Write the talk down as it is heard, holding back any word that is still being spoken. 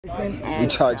We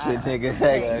charge shit niggas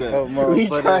extra. We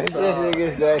charge shit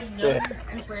niggas extra.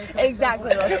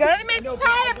 Exactly. Let's go to the main.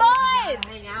 Hey, boys!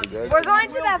 We're going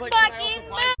to the fucking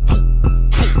moon.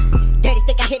 Dirty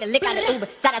stick, I hit a lick out of Uber.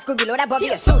 Side that Scooby, Lord, that boy be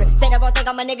a shooter. Say the wrong thing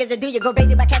on my niggas to do. You go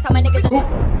crazy, but cast all my niggas.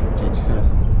 Change your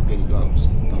family. Bitty blows.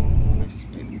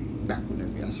 Boom. Back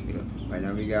whenever y'all speed up. Right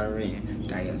now we got REN.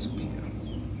 Diazepam.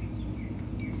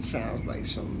 Sounds like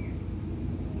some.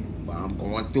 Well, I'm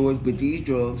going through it with these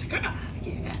drugs.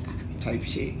 Type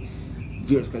shit.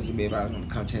 Videos because of me about on the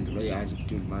content of the eyes of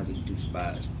the minds of the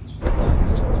spies.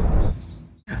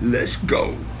 Let's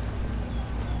go.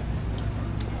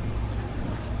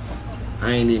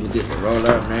 I ain't even get to roll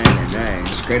up, man, and I ain't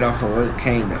straight off from work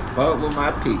came to fuck with my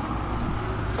people.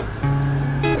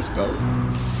 Let's go.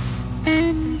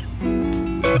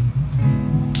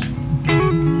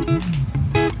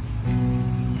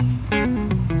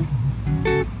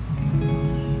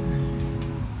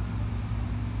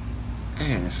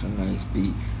 Man, that's a nice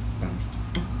beat.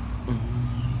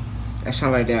 That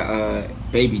sound like that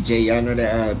Baby J. Y'all know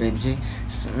that Baby J?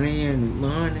 3 in the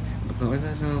morning. Y'all don't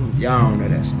know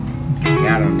that song.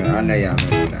 Y'all don't know. I know y'all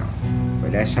don't know that one.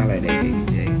 But that sound like that Baby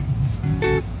J.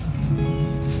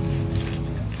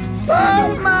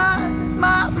 Oh my,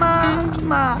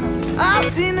 I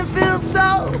seem to feel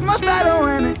so much better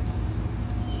when it.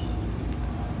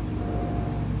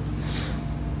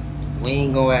 We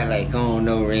ain't gonna act like I don't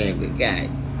know REN, but god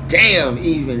damn,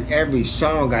 even every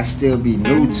song I still be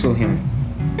new to him.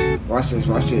 Watch this,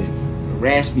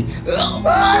 raspy. Oh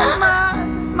my,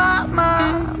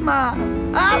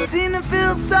 I seem to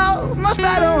feel so much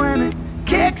better when it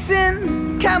kicks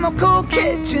in. Chemical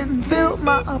kitchen, feel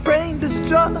my brain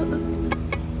destroyed.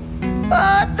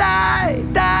 Oh,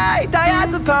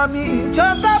 diazepam me.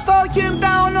 Turn that volume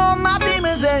down on my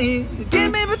demons and he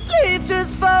give me relief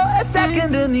just for a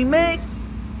second and he make.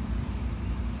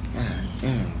 God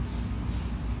damn.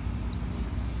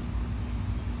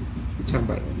 You talking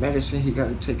about the medicine he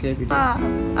gotta take every day?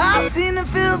 I seem to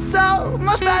feel so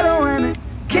much better when it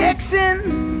kicks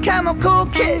in. Chemical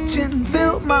kitchen,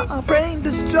 feel my brain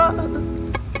destroyed.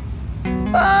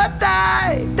 Oh,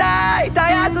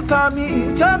 diazepam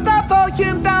me. Turn that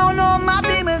volume down on my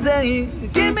demons and he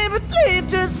give me relief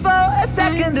just for a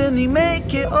second and he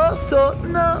make it all so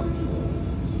numb.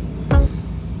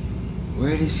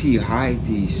 Where does he hide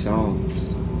these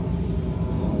songs?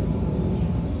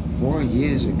 4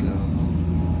 years ago.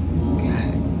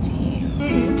 God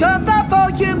damn. Turn that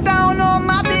volume down on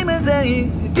my demons and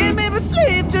he give me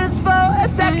relief just for a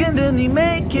second and he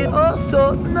make it all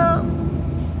so numb.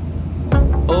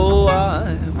 Oh,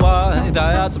 why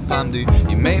diazepam do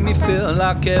you make me feel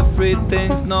like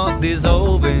everything's not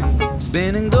dissolving?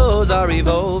 Spinning doors are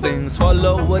revolving.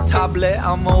 Swallow a tablet,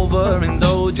 I'm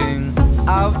overindulging.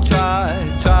 I've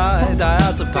tried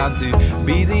diazepam to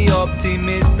be the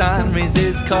optimist and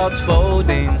resist cards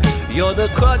folding. You're the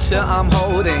crutch that I'm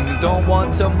holding. Don't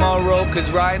want tomorrow, cause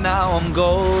right now I'm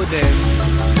golden.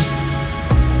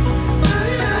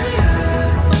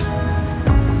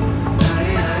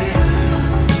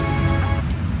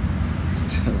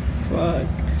 Fuck.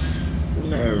 You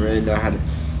never really know how to.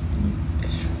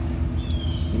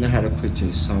 You know how to put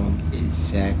your song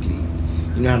exactly.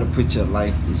 You know how to put your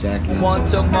life exactly. Want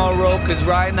tomorrow, cause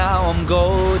right now I'm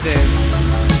golden.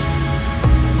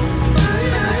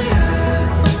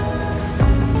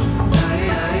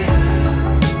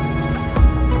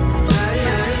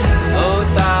 Oh,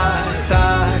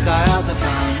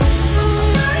 diazepam.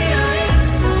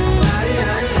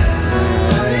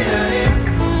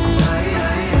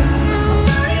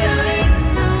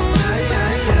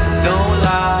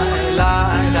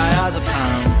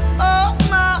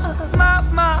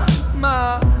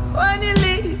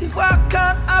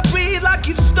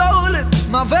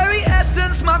 My very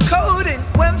essence, my coding.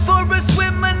 Went for a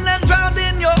swim and then drowned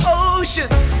in your ocean.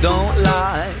 Don't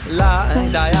lie,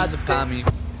 diazepam me.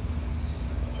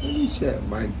 He said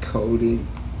my coding,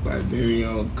 my very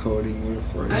own coding went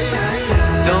for a swim.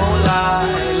 Don't lie,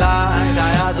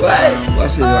 diazepam. What?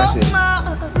 Watch this.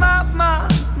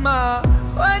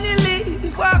 When you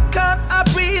leave, why can't I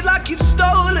breathe like you've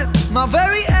stolen? My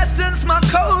very essence, my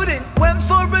coding. Went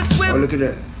for a swim. Oh, look at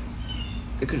that.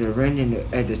 Look at the REN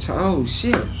at the top. Oh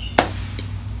shit!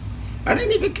 I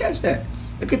didn't even catch that.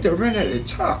 Look at the REN at the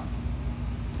top,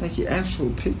 like your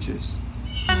actual pictures.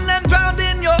 And then drowned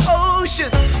in your ocean.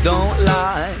 Don't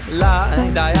lie,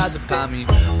 diazepam me.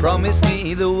 Promise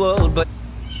me the world, but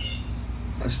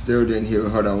I still didn't hear.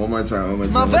 Hold on, one more time.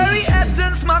 My very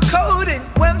essence, my coding.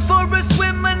 Went for a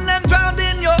swim and then drowned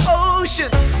in your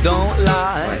ocean. Don't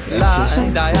lie,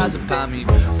 diazepam me.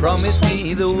 Promise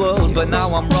me the world, but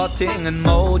now I'm rotting and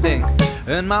molding.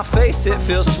 and my face it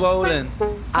feels swollen.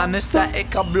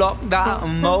 Anesthetic, I block that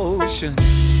emotion.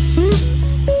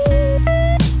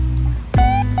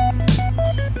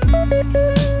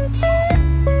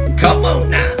 Come on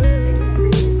now.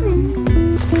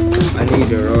 I need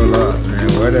to roll up, man.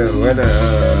 Where the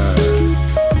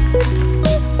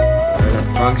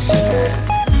function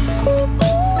at?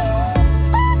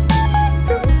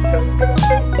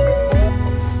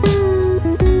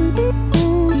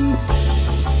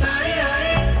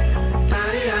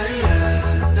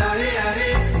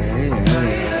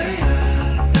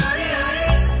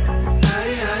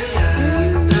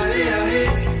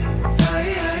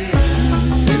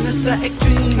 Anesthetic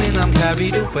dreaming, I'm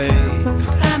carried away.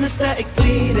 Anesthetic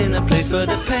bleeding, a place for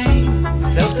the pain.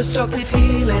 Self-destructive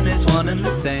healing is one and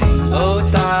the same. Oh,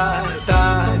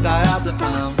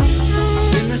 diazepam.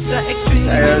 Anesthetic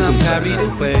dreaming, I'm carried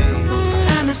away.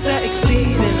 Anesthetic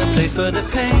bleeding, a place for the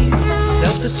pain.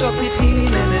 Self-destructive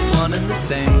healing is one and the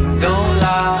same. Don't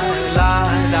lie,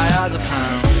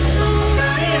 diazepam.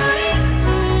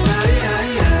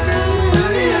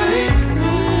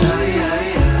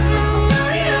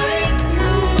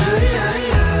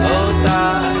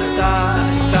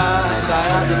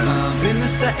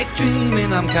 Anesthetic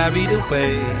dreaming, I'm carried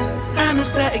away.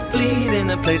 Anesthetic bleeding,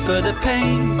 a place for the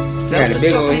pain.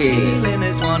 Self-destructive healing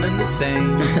is one and the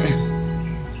same.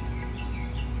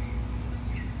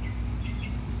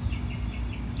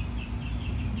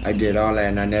 I did all that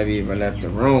and I never even left the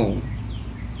room.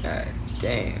 God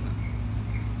damn.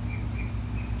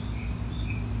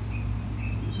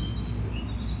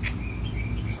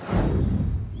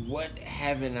 What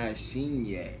haven't I seen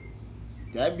yet?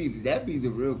 That'd be the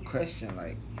real question.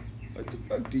 Like, what the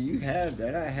fuck do you have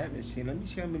that I haven't seen? Let me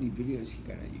see how many videos he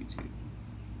got on YouTube.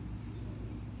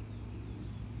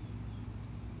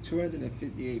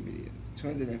 258 videos.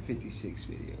 256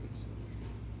 videos.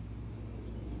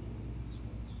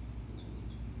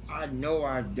 I know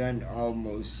I've done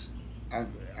almost.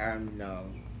 No.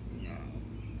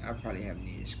 I probably haven't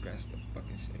even scratched the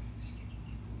fucking surface.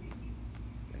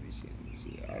 Let me see.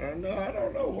 I don't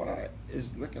know why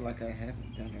it's looking like I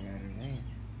haven't done a lot of REN.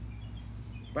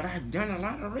 But I've done a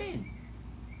lot of REN.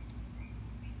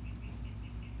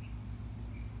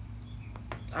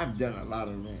 I've done a lot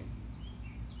of REN.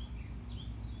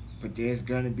 But there's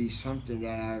gonna be something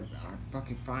that I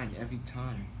fucking find every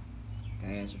time.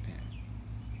 Diazepam.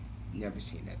 Never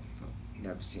seen that before.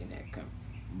 Never seen that come.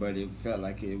 But it felt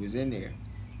like it was in there.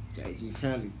 He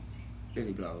found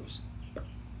Benny blows.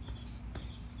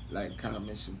 Like,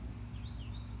 comment,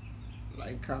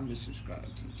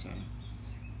 subscribe to the channel.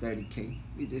 30K.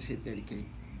 We just hit 30K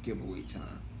giveaway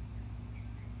time.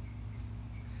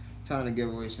 Time to give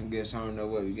away some gifts. I don't know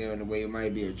what we're giving away. It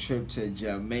might be a trip to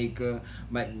Jamaica.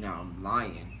 No, I'm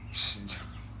lying.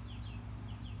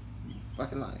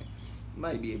 Fucking lying. It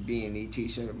might be a B&E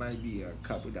t-shirt. It might be a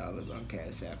couple dollars on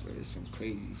Cash App or some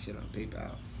crazy shit on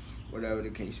PayPal. Whatever the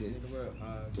case is.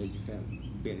 Judge your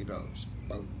family. Benny dollars.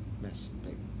 Boom. Mess.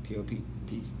 Paper. P.O.P.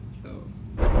 Peace. Love.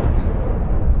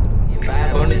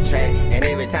 Vibe on the track, and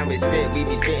every time we spit, we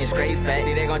be spitting straight facts.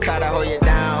 See, they gon' try to hold you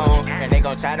down, and they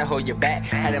gon' try to hold you back.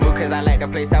 Had to move cause I like the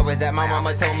place I was at. My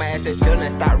mama told me after chillin',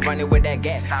 stop running with that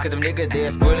gas. Cause them niggas there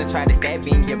spoilin', try to stab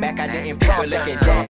me in your back. I didn't put, but look at that.